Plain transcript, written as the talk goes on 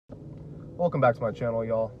Welcome back to my channel,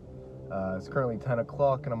 y'all. It's currently 10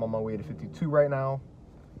 o'clock and I'm on my way to 52 right now.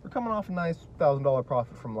 We're coming off a nice $1,000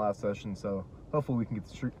 profit from last session, so hopefully we can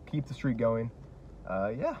keep the streak going.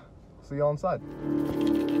 Yeah, see y'all inside.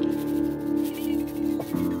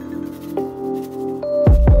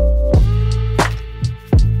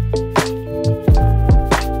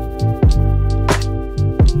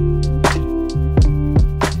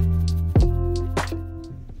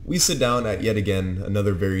 We sit down at yet again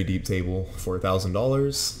another very deep table for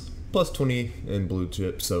 $1,000 plus 20 in blue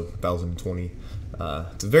chip, so 1,020.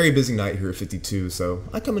 It's a very busy night here at 52, so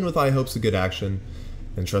I come in with high hopes of good action,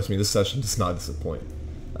 and trust me, this session does not disappoint.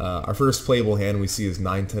 Our first playable hand we see is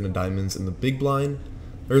 9-10 of diamonds in the big blind.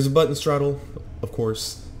 There's a button straddle, of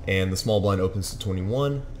course, and the small blind opens to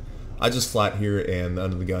 21. I just flat here, and the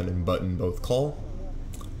under the gun and button both call.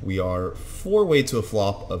 We are 4-way to a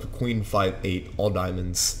flop of queen 5-8 all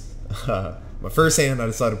diamonds. My first hand I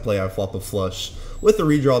decided to play, I flop a flush with a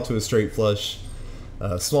redraw to a straight flush.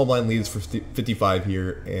 Small blind leads for 55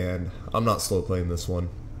 here, and I'm not slow playing this one.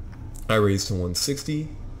 I raise to 160.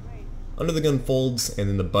 Under the gun folds, and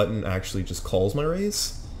then the button actually just calls my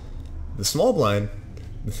raise. The small blind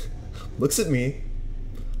looks at me,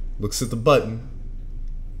 looks at the button,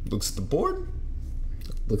 looks at the board,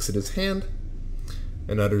 looks at his hand,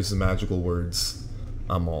 and utters the magical words,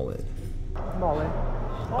 "I'm all in." I'm all in.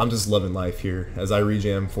 I'm just loving life here as I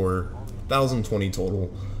rejam for 1,020 total,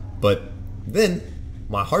 but then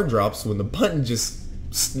my heart drops when the button just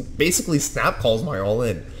basically snap calls my all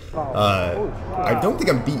in. I don't think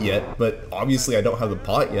I'm beat yet, but obviously I don't have the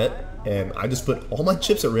pot yet, and I just put all my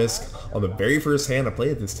chips at risk on the very first hand I play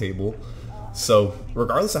at this table. So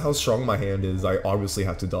regardless of how strong my hand is, I obviously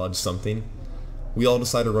have to dodge something. We all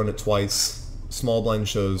decide to run it twice. Small blind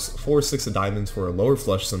shows 4-6 of diamonds for a lower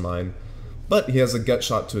flush than mine, but he has a gut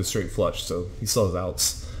shot to a straight flush, so he still has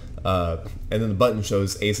outs. And then the button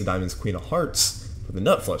shows ace of diamonds, queen of hearts for the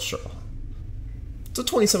nut flush draw. It's a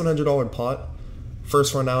 $2,700 pot.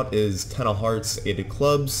 First run out is 10 of hearts, 8 of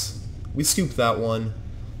clubs. We scoop that one.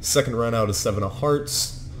 Second run out is 7 of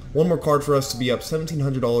hearts. One more card for us to be up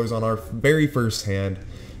 $1,700 on our very first hand.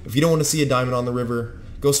 If you don't want to see a diamond on the river,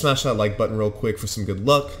 go smash that like button real quick for some good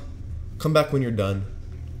luck. Come back when you're done.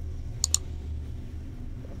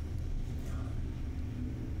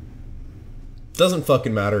 Doesn't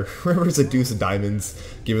fucking matter. River's a deuce of diamonds,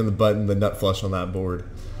 giving the button the nut flush on that board.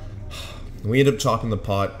 We end up chopping the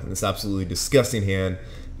pot in this absolutely disgusting hand,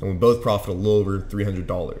 and we both profit a little over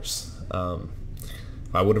 $300.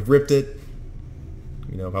 If I would have ripped it,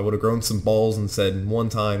 if I would have grown some balls and said one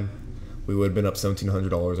time, we would have been up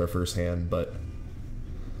 $1,700 our first hand, but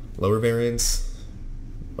lower variance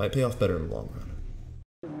might pay off better in the long run.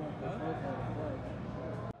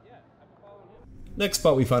 Next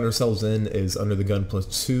spot we find ourselves in is under the gun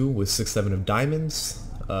plus 2 with 6-7 of diamonds.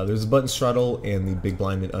 There's a button straddle and the big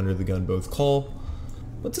blind and under the gun both call.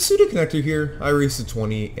 But the pseudo connector here, I raise to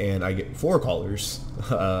 20 and I get 4 callers.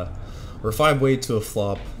 We're 5-way to a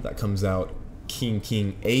flop that comes out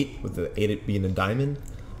king 8 with the 8 being a diamond.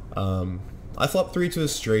 I flop 3 to a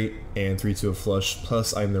straight and 3 to a flush,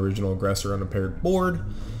 plus I'm the original aggressor on a paired board.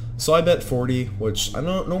 So I bet 40, which I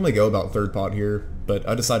don't normally go about third pot here, but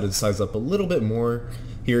I decided to size up a little bit more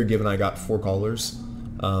here given I got 4 callers.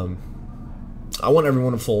 I want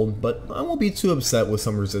everyone to fold, but I won't be too upset with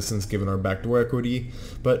some resistance given our backdoor equity,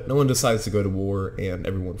 but no one decides to go to war and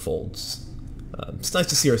everyone folds. It's nice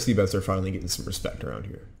to see our c-bets are finally getting some respect around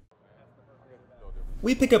here.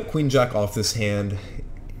 We pick up queen jack off this hand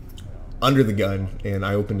under the gun, and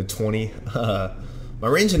I open to 20. My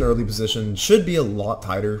range in early position should be a lot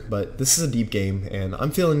tighter, but this is a deep game, and I'm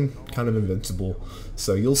feeling kind of invincible,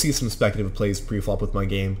 so you'll see some speculative plays pre-flop with my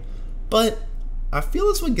game. But I feel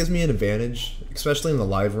that's what gives me an advantage, especially in the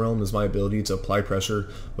live realm, is my ability to apply pressure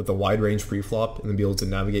with a wide range pre-flop and then be able to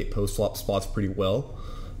navigate post-flop spots pretty well.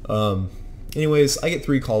 Anyways, I get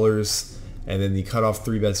 3 callers, and then the cutoff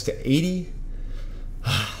 3 bets to 80.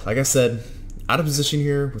 Like I said, out of position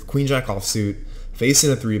here with queen jack offsuit,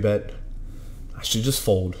 facing a 3-bet. I should just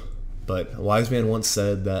fold, but a wise man once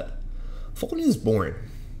said that folding is boring,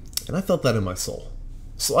 and I felt that in my soul.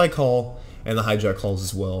 So I call, and the hijack calls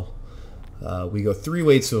as well. We go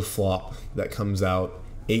 3-way to a flop that comes out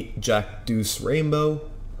 8 jack deuce rainbow.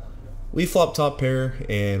 We flop top pair,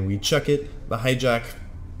 and we check it. The hijack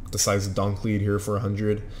decides to donk lead here for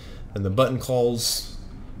 100, and the button calls.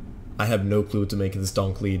 I have no clue what to make of this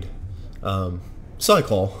donk lead. So I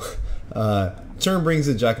call. Turn brings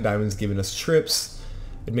the jack of diamonds, giving us trips.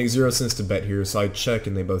 It makes 0 sense to bet here, so I check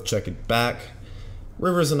and they both check it back.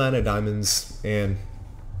 River's a 9 of diamonds, and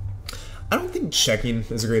I don't think checking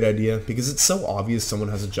is a great idea because it's so obvious someone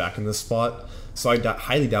has a jack in this spot. So I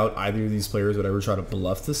highly doubt either of these players would ever try to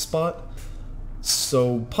bluff this spot.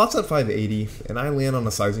 So pot's at 580 and I land on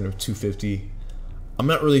a sizing of 250. I'm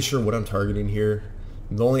not really sure what I'm targeting here.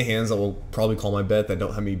 The only hands that will probably call my bet that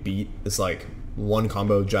don't have me beat is like one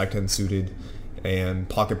combo Jack 10 suited and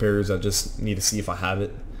pocket pairs that just need to see if I have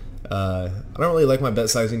it. I don't really like my bet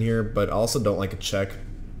sizing here, but I also don't like a check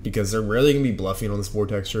because they're rarely going to be bluffing on this board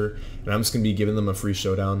texture, and I'm just going to be giving them a free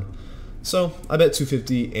showdown. So I bet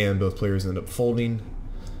 250 and both players end up folding.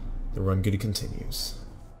 The run good continues.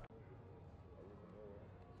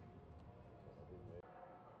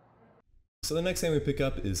 So the next hand we pick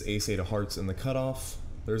up is ace-8 of hearts in the cutoff.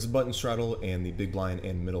 There's a button straddle and the big blind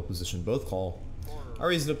and middle position both call. I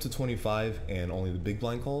raised it up to 25 and only the big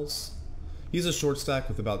blind calls. He's a short stack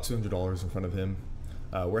with about $200 in front of him.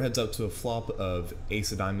 We're heads up to a flop of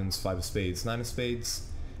ace of diamonds, 5 of spades, 9 of spades.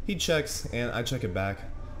 He checks and I check it back.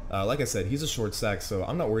 Like I said, he's a short stack, so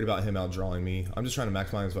I'm not worried about him outdrawing me. I'm just trying to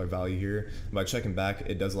maximize my value here. By checking back,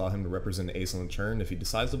 it does allow him to represent an ace on the turn if he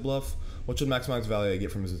decides to bluff, which would maximize the value I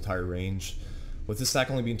get from his entire range. With this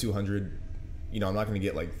stack only being 200, you know, I'm not going to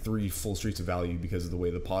get like 3 full streets of value because of the way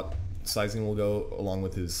the pot sizing will go along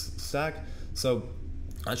with his stack. So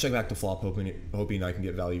I check back to flop, hoping I can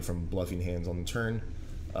get value from bluffing hands on the turn.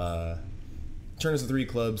 Turn is the 3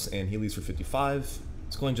 clubs, and he leads for 55.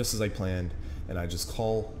 It's going just as I planned, and I just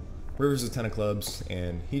call. River's a 10 of clubs,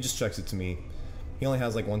 and he just checks it to me. He only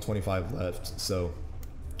has like 125 left, so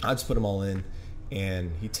I just put them all in,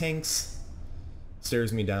 and he tanks,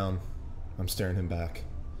 stares me down. I'm staring him back.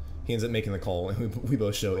 He ends up making the call, and we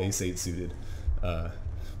both show ace-8 suited.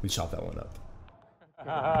 We chop that one up.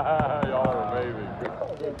 Y'all are amazing.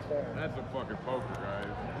 That's a fucking poker, guys.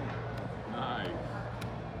 Nice.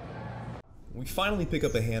 We finally pick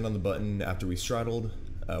up a hand on the button after we straddled.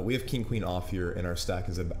 We have king queen off here, and our stack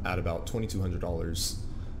is at about $2,200.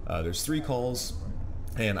 There's 3 calls,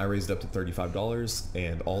 and I raised up to $35,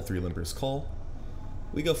 and all 3 limpers call.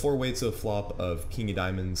 We go 4-way to a flop of king of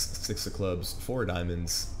diamonds, 6 of clubs, 4 of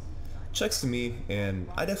diamonds. Checks to me, and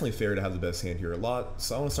I definitely fare to have the best hand here a lot,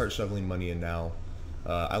 so I want to start shoveling money in now.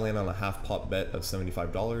 I land on a half pot bet of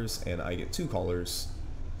 $75, and I get 2 callers.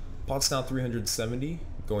 Pot's now 370,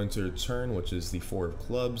 going to return, which is the 4 of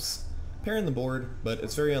clubs. Pairing the board, but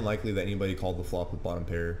it's very unlikely that anybody called the flop with bottom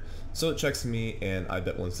pair, so it checks to me, and I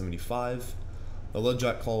bet 175. The low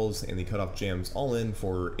jack calls, and the cutoff jams all in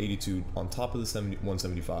for 82 on top of the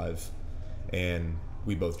 175, and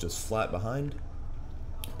we both just flat behind.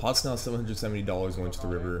 Pot's now $770 going to the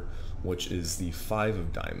river, which is the 5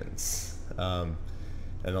 of diamonds.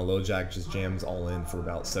 And the low jack just jams all in for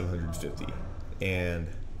about 750. And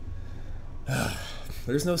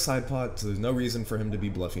there's no side pot, so there's no reason for him to be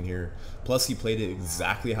bluffing here. Plus, he played it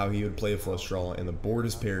exactly how he would play a flush draw, and the board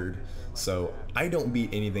is paired. So I don't beat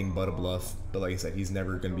anything but a bluff. But like I said, he's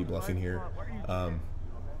never going to be bluffing here. I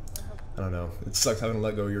don't know. It sucks having to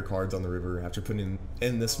let go of your cards on the river after putting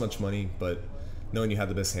in this much money, but knowing you had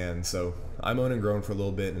the best hand. So I'm owning and growing for a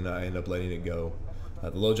little bit, and I end up letting it go. The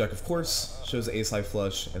low jack, of course, shows the ace-high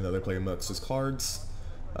flush, and the other player mucks his cards.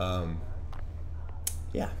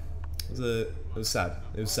 Yeah, it was sad.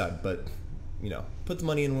 It was sad, but you know, put the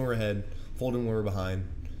money in when we're ahead, fold in when we're behind.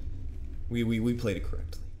 We played it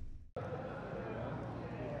correctly.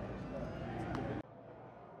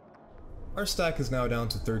 Our stack is now down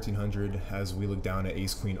to 1300 as we look down at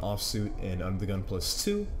ace-queen offsuit and under the gun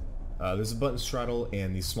 +2. There's a button straddle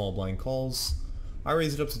and the small blind calls. I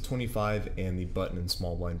raise it up to 25 and the button and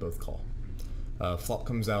small blind both call. Flop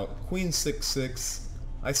comes out queen 6-6.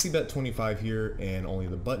 I see bet 25 here and only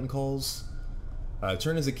the button calls.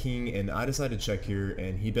 Turn is a king and I decide to check here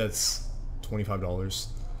and he bets $25.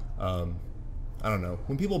 I don't know.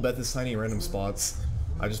 When people bet this tiny random spots,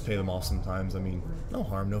 I just pay them off sometimes. I mean, no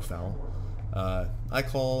harm, no foul. I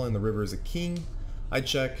call and the river is a king. I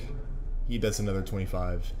check. He bets another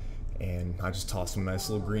 25 and I just toss him a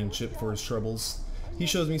nice little green chip for his troubles. He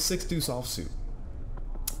shows me 6 deuce offsuit.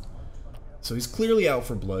 So he's clearly out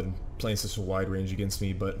for blood, playing such a wide range against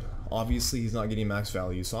me, but obviously he's not getting max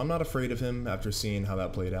value, so I'm not afraid of him after seeing how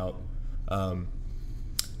that played out.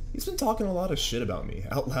 He's been talking a lot of shit about me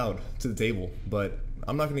out loud to the table, but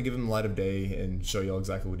I'm not going to give him the light of day and show y'all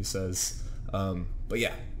exactly what he says. But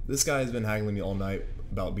yeah, this guy has been haggling me all night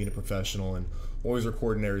about being a professional and always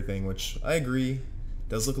recording everything, which I agree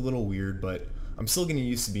does look a little weird, but I'm still getting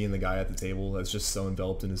used to being the guy at the table that's just so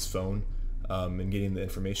enveloped in his phone and getting the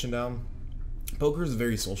information down. Poker is a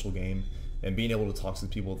very social game, and being able to talk to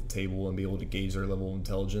the people at the table and be able to gauge their level of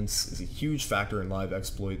intelligence is a huge factor in live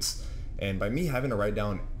exploits. And by me having to write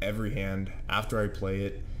down every hand after I play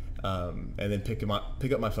it, and then pick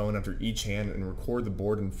up my phone after each hand and record the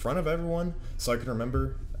board in front of everyone so I can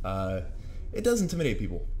remember, it does intimidate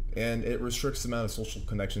people, and it restricts the amount of social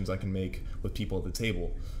connections I can make with people at the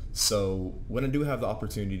table. So when I do have the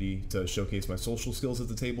opportunity to showcase my social skills at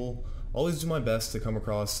the table, I always do my best to come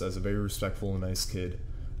across as a very respectful and nice kid.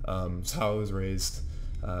 It's how I was raised.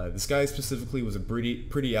 This guy specifically was a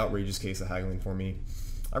pretty outrageous case of haggling for me.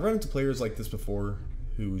 I've run into players like this before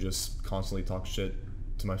who just constantly talk shit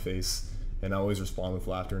to my face, and I always respond with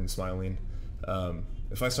laughter and smiling.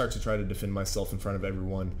 If I start to try to defend myself in front of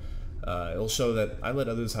everyone, it'll show that I let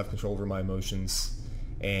others have control over my emotions.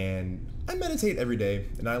 And I meditate every day,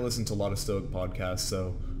 and I listen to a lot of Stoic podcasts,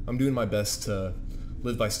 so I'm doing my best to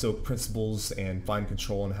live by Stoic principles and find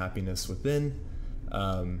control and happiness within,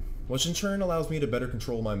 which in turn allows me to better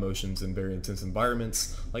control my emotions in very intense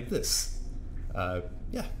environments like this.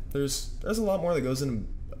 Yeah, there's a lot more that goes into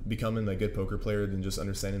becoming a good poker player than just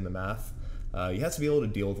understanding the math. You have to be able to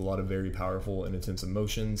deal with a lot of very powerful and intense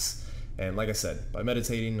emotions. And like I said, by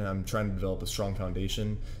meditating, I'm trying to develop a strong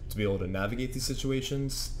foundation to be able to navigate these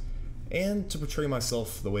situations and to portray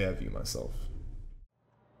myself the way I view myself.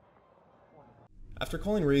 After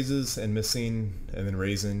calling raises and missing, and then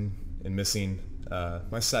raising and missing,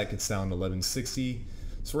 my stat gets down to 1160,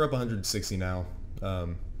 so we're up 160 now.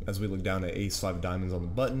 As we look down at ace-5 of diamonds on the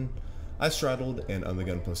button, I straddled and on the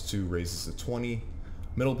gun +2 raises to 20,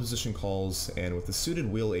 middle position calls, and with the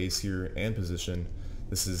suited wheel ace here and position,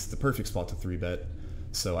 this is the perfect spot to 3-bet.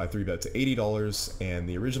 So I 3-bet to $80, and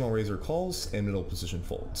the original raiser calls and middle position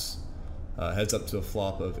folds. Heads up to a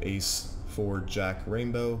flop of ace-4 jack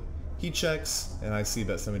rainbow. He checks, and I see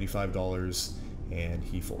bet $75, and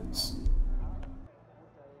he folds.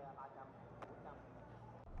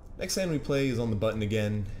 Next hand we play is on the button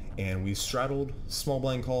again, and we straddled, small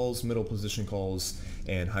blind calls, middle position calls,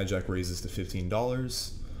 and hijack raises to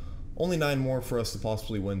 $15. Only 9 more for us to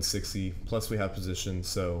possibly win 60, plus we have position,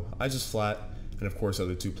 so I just flat, and of course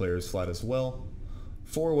other 2 players flat as well.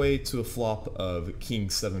 4-way to a flop of king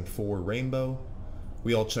 7-4 rainbow.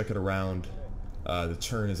 We all check it around. The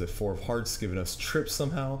turn is at 4 of hearts, giving us trips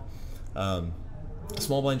somehow.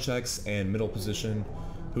 Small blind checks and middle position,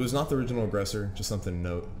 who is not the original aggressor, just something to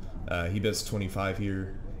note. He bets 25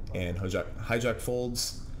 here, and hijack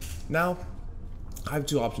folds. Now, I have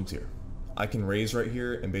 2 options here. I can raise right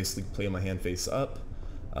here and basically play my hand face up.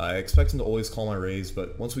 I expect him to always call my raise,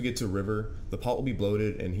 but once we get to river, the pot will be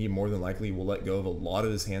bloated and he more than likely will let go of a lot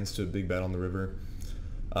of his hands to a big bet on the river.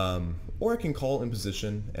 Or I can call in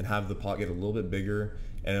position and have the pot get a little bit bigger,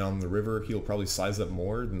 and on the river he'll probably size up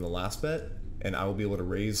more than the last bet, and I will be able to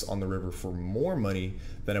raise on the river for more money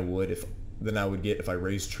than I would get if I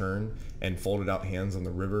raised turn and folded out hands on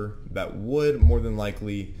the river that would more than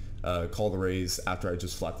likely call the raise after I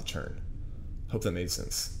just flat the turn. Hope that made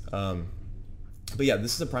sense. But yeah,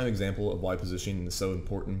 this is a prime example of why positioning is so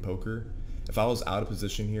important in poker. If I was out of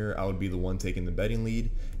position here, I would be the one taking the betting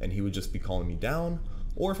lead and he would just be calling me down.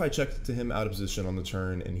 Or if I checked to him out of position on the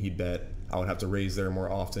turn and he bet, I would have to raise there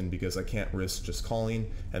more often because I can't risk just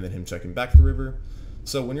calling and then him checking back the river.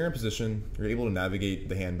 So when you're in position, you're able to navigate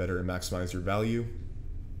the hand better and maximize your value.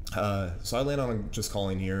 So I land on just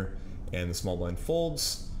calling here, and the small blind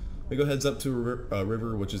folds. We go heads up to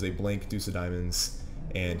river, which is a blank deuce of diamonds,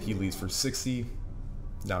 and he leads for 60.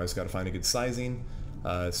 Now he's got to find a good sizing.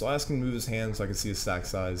 So I ask him to move his hand so I can see his stack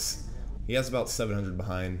size. He has about 700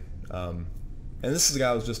 behind. And this is the guy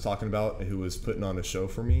I was just talking about who was putting on a show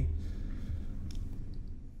for me.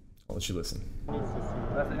 I'll let you listen.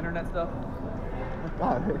 That's the internet stuff?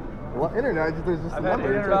 What internet? There's just I've a had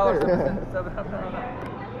number. $800 Right there. for 700.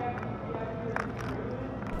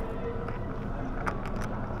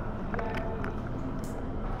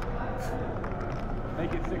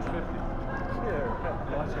 Make it 650. Yeah,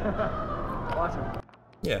 watch him. Watch him.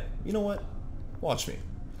 Yeah, you know what? Watch me.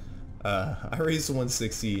 I raised to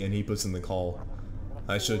 160 and he puts in the call.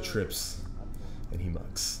 I show trips and he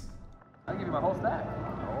mucks. I'll give you my whole stack.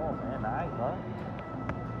 Oh man, nice, huh?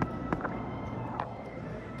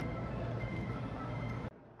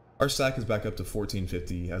 Our stack is back up to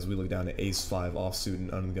 1450 as we look down at ace-5 offsuit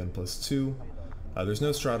and under the gun +2. There's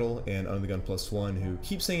no straddle and under the gun +1 who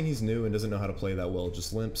keeps saying he's new and doesn't know how to play that well,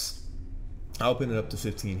 just limps. I open it up to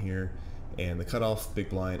 15 here, and the cutoff, big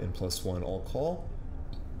blind, and +1 all call.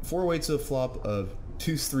 4-way to a flop of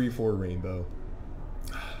 2-3-4 rainbow.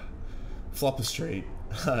 Flop is straight.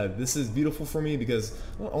 This is beautiful for me because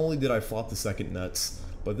not only did I flop the second nuts,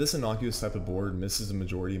 but this innocuous type of board misses a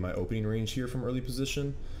majority of my opening range here from early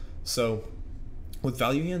position. So with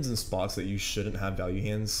value hands in spots that you shouldn't have value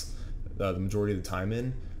hands the majority of the time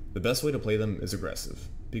in, the best way to play them is aggressive.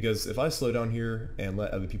 because if I slow down here and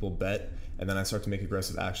let other people bet, and then I start to make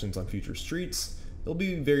aggressive actions on future streets, it'll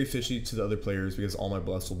be very fishy to the other players because all my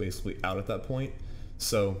bluffs will basically out at that point.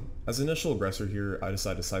 So as an initial aggressor here, I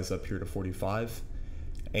decide to size up here to 45.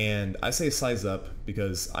 And I say size up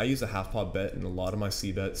because I use a half pot bet in a lot of my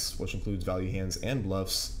C bets, which includes value hands and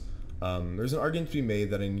bluffs. There's an argument to be made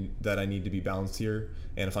that I need to be balanced here,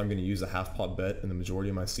 and if I'm going to use a half pot bet in the majority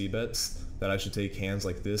of my C bets, that I should take hands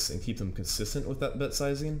like this and keep them consistent with that bet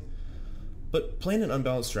sizing. But playing an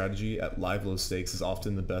unbalanced strategy at live low stakes is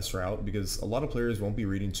often the best route because a lot of players won't be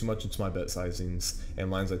reading too much into my bet sizings and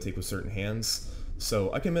lines I take with certain hands,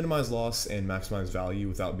 so I can minimize loss and maximize value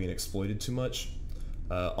without being exploited too much.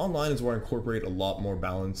 Online is where I incorporate a lot more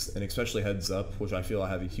balance, and especially heads up, which I feel I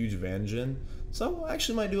have a huge advantage in. So I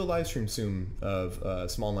actually might do a live stream soon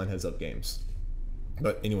of small line heads up games.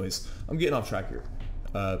 But anyways, I'm getting off track here.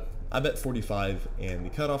 I bet 45 and the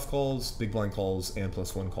cutoff calls, big blind calls, and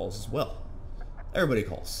 +1 calls as well. Everybody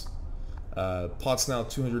calls. Pot's now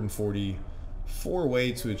 240,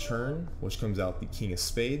 4-way to a turn, which comes out the king of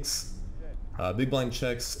spades. Big blind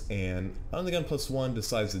checks, and under the gun +1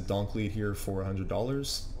 decides to donk lead here for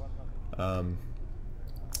 $100.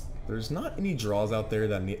 There's not any draws out there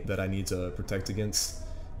that I need to protect against.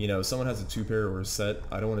 You know, if someone has a 2-pair or a set,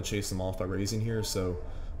 I don't want to chase them off by raising here, so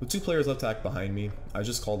with 2 players left to act behind me, I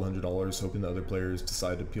just called $100, hoping the other players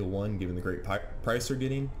decide to peel 1, given the great price they're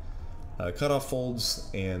getting. Cutoff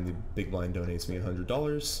folds, and the big blind donates me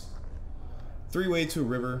 $100. 3-way to a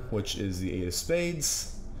river, which is the 8 of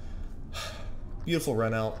spades. Beautiful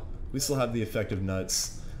run out. We still have the effect of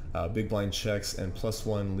nuts. Big blind checks, and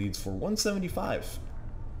 +1 leads for 175.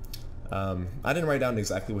 I didn't write down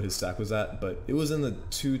exactly what his stack was at, but it was in the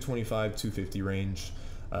 225, 250 range.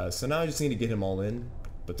 So now I just need to get him all in,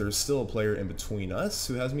 but there's still a player in between us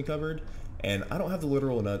who has me covered, and I don't have the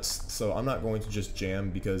literal nuts, so I'm not going to just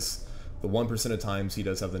jam because the 1% of times he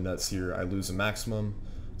does have the nuts here, I lose a maximum.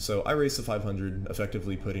 So I raise to 500,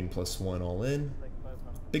 effectively putting +1 all in.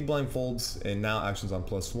 Big blind folds, and now actions on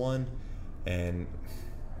 +1, and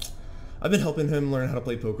I've been helping him learn how to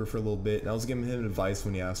play poker for a little bit, and I was giving him advice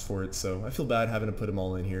when he asked for it, so I feel bad having to put him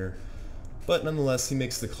all in here. But nonetheless, he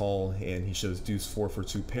makes the call, and he shows deuce 4 for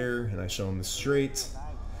 2 pair, and I show him the straight.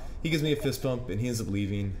 He gives me a fist bump, and he ends up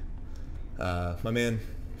leaving. My man,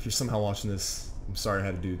 if you're somehow watching this, I'm sorry I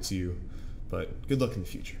had to do it to you, but good luck in the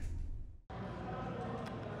future.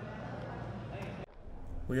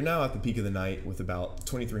 We are now at the peak of the night with about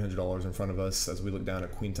 $2,300 in front of us as we look down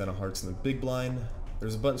at Queen 10 of hearts in the big blind.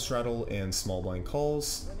 There's a button straddle and small blind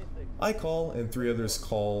calls. I call and 3 others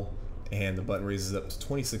call, and the button raises up to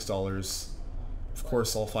 $26. Of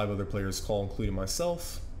course, all 5 other players call, including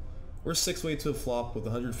myself. We're 6-way to a flop with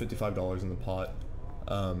 $155 in the pot.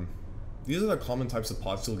 These are the common types of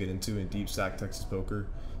pots you'll get into in deep stack Texas poker.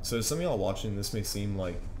 So to some of y'all watching, this may seem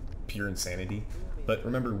like pure insanity. But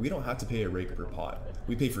remember, we don't have to pay a rake per pot.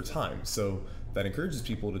 We pay for time, so that encourages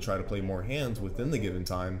people to try to play more hands within the given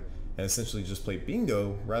time and essentially just play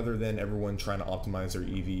bingo rather than everyone trying to optimize their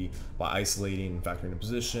EV by isolating, factoring in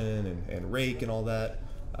position, and rake and all that.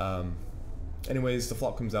 Anyways, the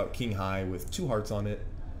flop comes out king high with 2 hearts on it.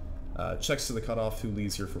 Checks to the cutoff, who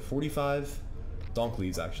leads here for 45. Donk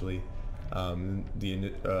leads, actually.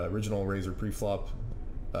 The original raiser pre-flop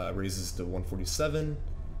raises to 147.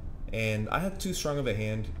 And I have too strong of a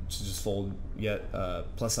hand to just fold yet,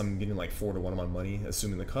 plus I'm getting like 4 to 1 on my money,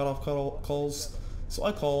 assuming the cutoff calls. So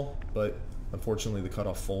I call, but unfortunately the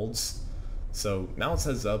cutoff folds. So now it's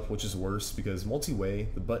heads up, which is worse because multi-way,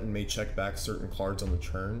 the button may check back certain cards on the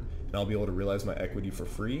turn, and I'll be able to realize my equity for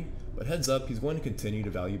free. But heads up, he's going to continue to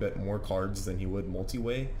value bet more cards than he would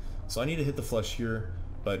multi-way. So I need to hit the flush here,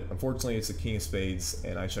 but unfortunately it's a king of spades,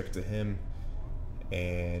 and I check to him.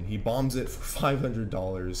 And he bombs it for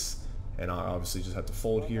 $500, and I obviously just have to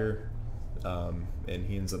fold here, and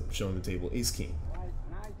he ends up showing the table ace king.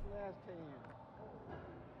 Nice last hand.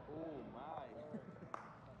 Oh my.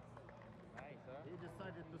 Nice, huh? He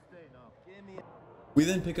decided to stay now. Give me. We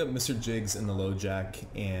then pick up Mr. Jiggs in the low jack,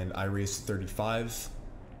 and I raise to 35.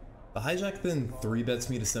 The hijack then 3-bets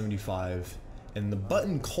me to 75, and the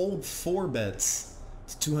button cold 4-bets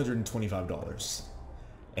to $225.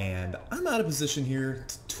 And I'm out of position here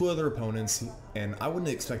to 2 other opponents, and I wouldn't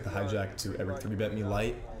expect the hijack to ever 3-bet me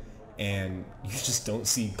light, and you just don't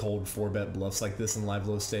see cold 4-bet bluffs like this in live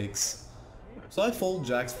low stakes. So I fold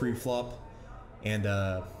jacks pre-flop, and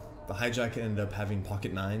the hijack ended up having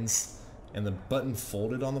pocket 9s, and the button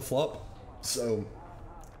folded on the flop, so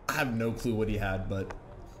I have no clue what he had, but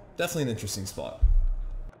definitely an interesting spot.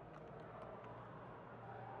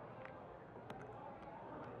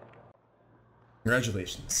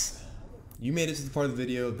 Congratulations. you made it to the part of the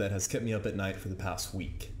video that has kept me up at night for the past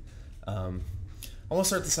week. I want to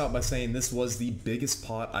start this out by saying this was the biggest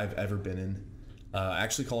pot I've ever been in. I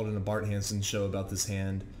actually called in a Bart Hansen show about this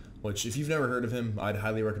hand, which if you've never heard of him, I'd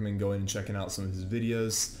highly recommend going and checking out some of his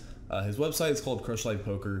videos. His website is called Crush Life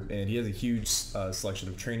Poker, and he has a huge selection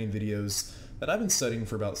of training videos that I've been studying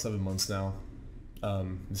for about 7 months now.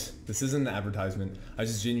 This isn't an advertisement. I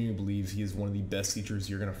just genuinely believe he is one of the best teachers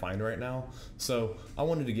you're going to find right now. So I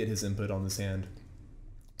wanted to get his input on this hand.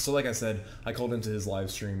 So like I said, I called into his live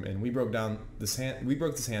stream and we broke this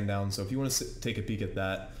hand down. So if you want to take a peek at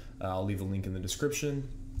that, I'll leave the link in the description.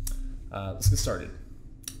 Let's get started.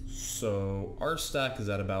 So our stack is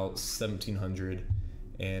at about 1700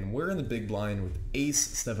 and we're in the big blind with ace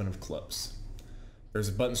 7 of clubs. There's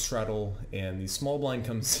a button straddle and the small blind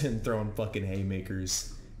comes in throwing fucking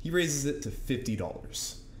haymakers. He raises it to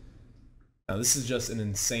 $50. Now this is just an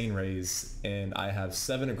insane raise and I have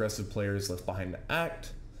 7 aggressive players left behind to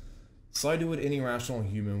act. So I do what any rational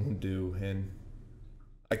human would do and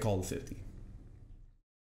I call the 50.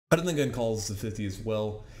 Under the gun calls the 50 as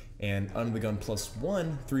well, and under the gun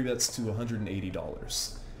 +1 3-bets to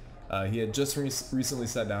 $180. He had just recently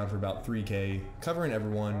sat down for about 3K, covering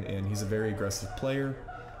everyone, and he's a very aggressive player.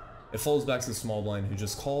 It folds back to the small blind who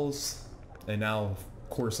just calls, and now, of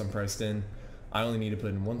course, I'm priced in. I only need to put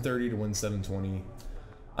in 130 to win 720.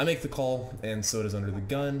 I make the call, and so does under the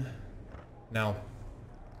gun. Now,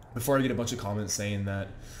 before I get a bunch of comments saying that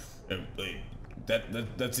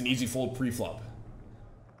that's an easy fold pre-flop.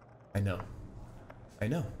 I know,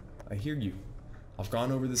 I hear you. I've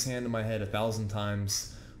gone over this hand in my head 1,000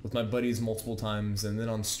 times, with my buddies multiple times, and then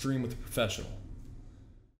on stream with a professional.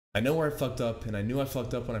 I know where I fucked up, and I knew I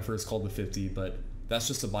fucked up when I first called the 50, but that's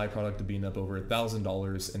just a byproduct of being up over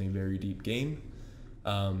 $1,000 in a very deep game.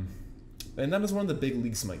 And that is one of the big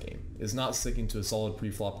leaks in my game, is not sticking to a solid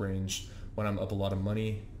pre-flop range when I'm up a lot of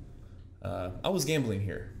money. I was gambling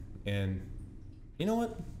here, and you know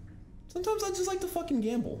what? Sometimes I just like to fucking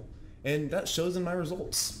gamble, and that shows in my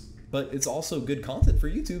results. But it's also good content for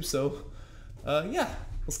YouTube, so yeah,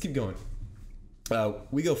 let's keep going.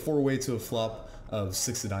 We go 4-way to a flop of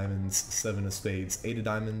 6 of diamonds, 7 of spades, 8 of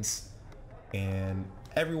diamonds, and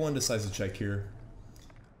everyone decides to check here.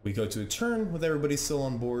 We go to a turn with everybody still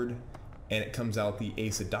on board, and it comes out the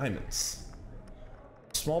ace of diamonds.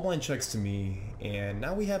 Small blind checks to me, and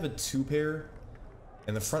now we have a 2-pair,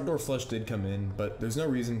 and the front door flush did come in, but there's no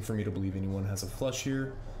reason for me to believe anyone has a flush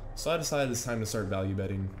here, so I decided it's time to start value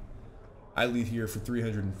betting. I lead here for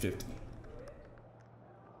 350.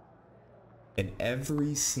 And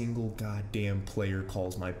every single goddamn player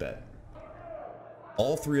calls my bet.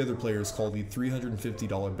 All 3 other players call the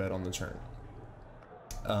 $350 bet on the turn.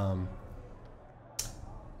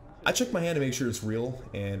 I check my hand to make sure it's real,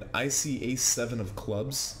 and I see ace 7 of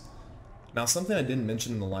clubs. Now something I didn't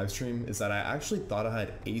mention in the live stream is that I actually thought I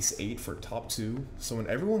had ace 8 for top 2, so when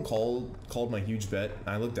everyone called my huge bet,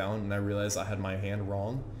 I looked down and I realized I had my hand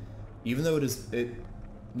wrong. Even though it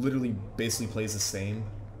literally basically plays the same,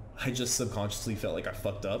 I just subconsciously felt like I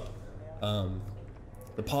fucked up.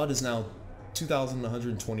 The pot is now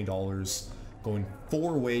 $2,120, going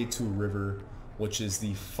 4-way to a river, which is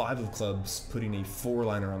the 5 of clubs, putting a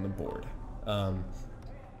 4-liner on the board.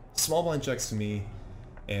 Small blind checks to me,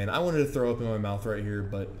 and I wanted to throw up in my mouth right here,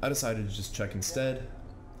 but I decided to just check instead.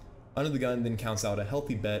 Under the gun then counts out a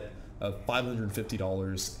healthy bet of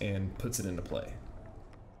 $550 and puts it into play.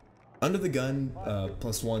 Under the gun,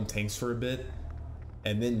 +1 tanks for a bit,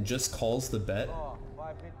 and then just calls the bet.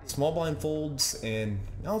 Small blind folds, and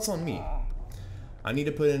now it's on me. I need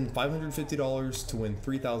to put in $550 to win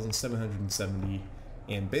 $3,770,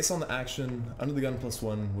 and based on the action, under the gun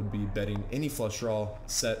 +1 would be betting any flush draw,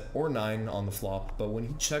 set, or 9 on the flop, but when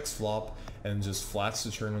he checks flop and just flats the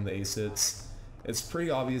turn when the ace hits, it's pretty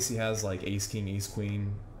obvious he has like ace king, ace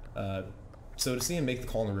queen. So to see him make the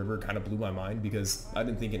call in the river kind of blew my mind because I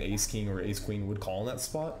didn't think an ace king or ace queen would call in that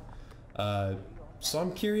spot. So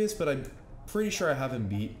I'm curious, but I'm pretty sure I have him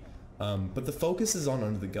beat. But the focus is on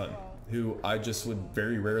under the gun, who I just would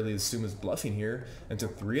very rarely assume is bluffing here, and to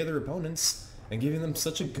 3 other opponents and giving them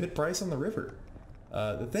such a good price on the river.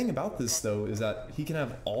 The thing about this though is that he can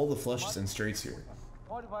have all the flushes and straights here.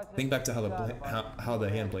 Think back to how the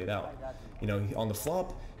hand played out. You know, on the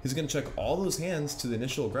flop, he's going to check all those hands to the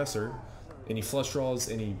initial aggressor, any flush draws,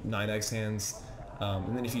 any 9x hands,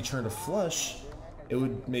 and then if he turned a flush, it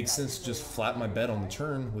would make sense to just flat my bet on the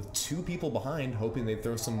turn with 2 people behind, hoping they'd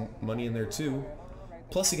throw some money in there too.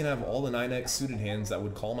 Plus he can have all the 9x suited hands that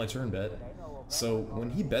would call my turn bet. So when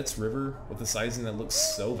he bets river with a sizing that looks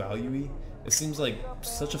so value-y, it seems like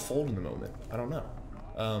such a fold in the moment. I don't know.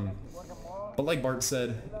 But like Bart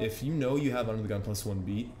said, if you know you have under the gun +1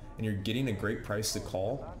 beat and you're getting a great price to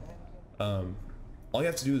call, all you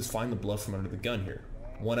have to do is find the bluff from under the gun here.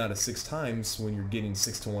 1 out of 6 times when you're getting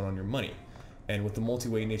 6-1 on your money. And with the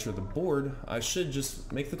multi-way nature of the board, I should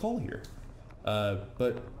just make the call here.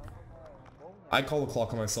 But I call the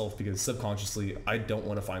clock on myself because subconsciously I don't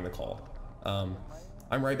want to find the call.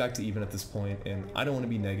 I'm right back to even at this point, and I don't want to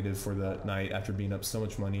be negative for the night after being up so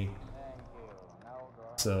much money.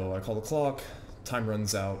 So I call the clock, time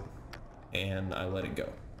runs out, and I let it go.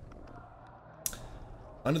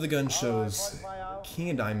 Under the gun shows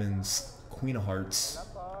King of Diamonds, Queen of Hearts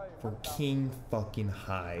for King fucking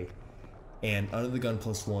high. And under the gun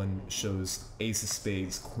 +1 shows Ace of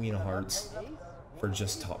Spades, Queen of Hearts for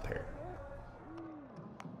just top pair.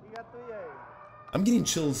 I'm getting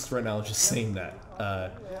chills right now just saying that.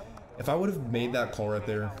 If I would have made that call right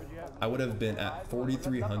there, I would have been at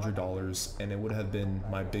 $4,300 and it would have been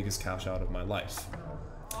my biggest cash out of my life.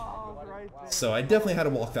 So I definitely had to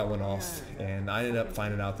walk that one off, and I ended up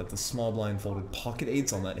finding out that the small blind folded pocket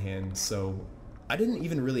eights on that hand, so I didn't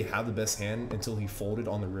even really have the best hand until he folded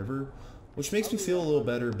on the river, which makes me feel a little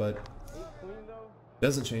better, but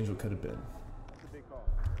doesn't change what could have been.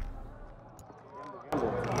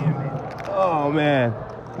 Oh man,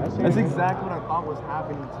 that's exactly what I thought was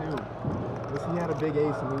happening too. He had a big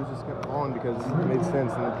ace and he was just going on because it made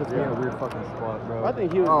sense, and it puts me in a weird fucking spot, bro. I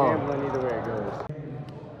think he was gambling either way it goes.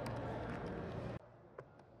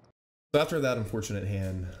 So after that unfortunate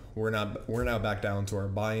hand, we're now back down to our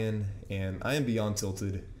buy-in, and I am beyond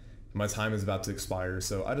tilted. My time is about to expire,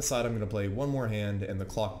 so I decide I'm going to play one more hand and then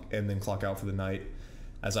clock out for the night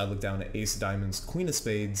as I look down at Ace of Diamonds, Queen of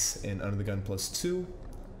Spades, and under the gun +2.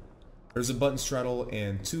 There's a button straddle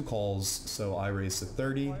and 2 calls, so I raise to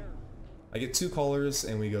 30. I get 2 callers,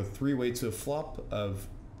 and we go 3-way to a flop of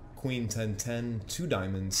Queen 10-10, 2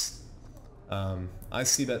 diamonds. I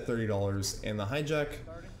see bet $30, and the hijack,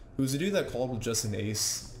 who's the dude that called with just an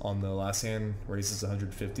ace on the last hand, raises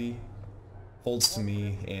 150, folds to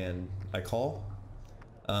me, and I call.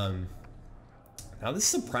 Now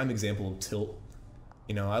this is a prime example of tilt.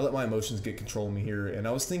 You know, I let my emotions get control of me here, and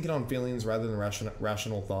I was thinking on feelings rather than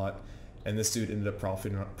rational thought, and this dude ended up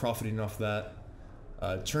profiting off that.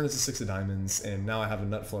 Turn is a 6 of diamonds, and now I have a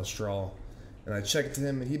nut flush draw, and I check it to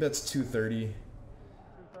him, and he bets 230.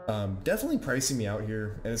 Definitely pricing me out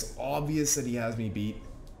here, and it's obvious that he has me beat,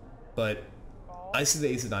 but I see the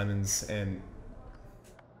Ace of Diamonds, and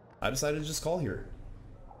I decided to just call here.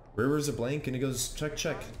 Rivers are blank, and it goes check,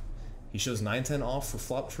 check. He shows 9-10 off for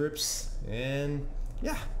flop trips, and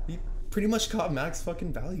yeah, he pretty much got max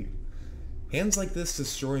fucking value. Hands like this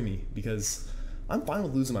destroy me because I'm fine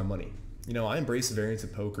with losing my money. You know, I embrace the variance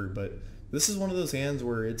of poker, but this is one of those hands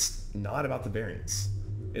where it's not about the variance.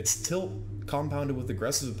 It's tilt compounded with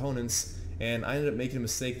aggressive opponents, and I ended up making a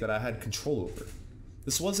mistake that I had control over.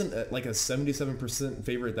 This wasn't like a 77%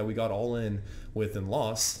 favorite that we got all in with and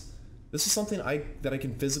lost. This is something that I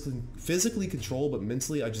can physically control, but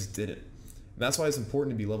mentally I just didn't. And that's why it's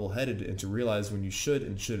important to be level-headed and to realize when you should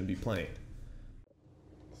and shouldn't be playing.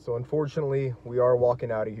 So unfortunately, we are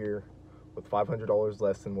walking out of here with $500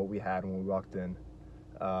 less than what we had when we walked in.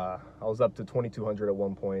 I was up to $2,200 at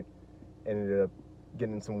one point, and ended up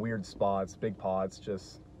getting in some weird spots, big pots,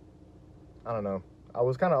 just, I don't know. I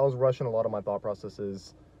was rushing a lot of my thought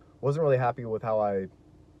processes. Wasn't really happy with how I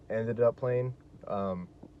ended up playing.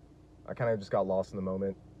 I kind of just got lost in the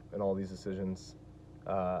moment in all these decisions.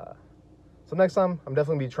 So next time, I'm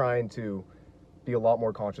definitely be trying to be a lot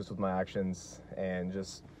more conscious with my actions and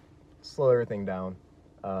just slow everything down.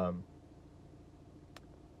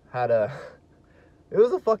 It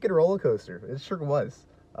was a fucking roller coaster. It sure was.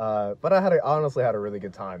 But I honestly had a really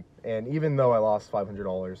good time. And even though I lost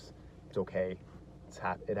 $500, it's okay.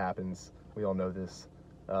 It happens. We all know this.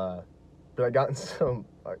 But I got in some,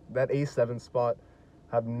 that A7 spot,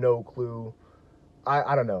 I have no clue.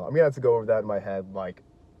 I don't know. I'm gonna have to go over that in my head like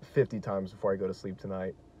 50 times before I go to sleep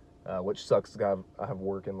tonight, which sucks because I have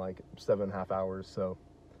work in like 7.5 hours. So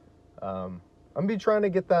I'm gonna be trying to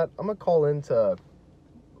get that. I'm gonna call into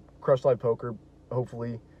Crush Live Poker,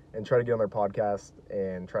 hopefully, and try to get on their podcast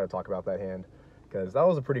and try to talk about that hand, because that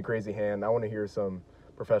was a pretty crazy hand. I want to hear some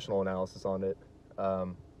professional analysis on it.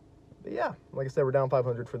 But yeah, like I said, we're down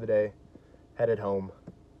 500 for the day, headed home.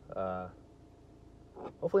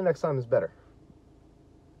 Hopefully next time is better.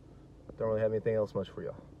 Don't really have anything else much for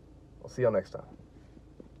y'all. I'll see y'all next time.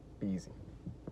 Be easy.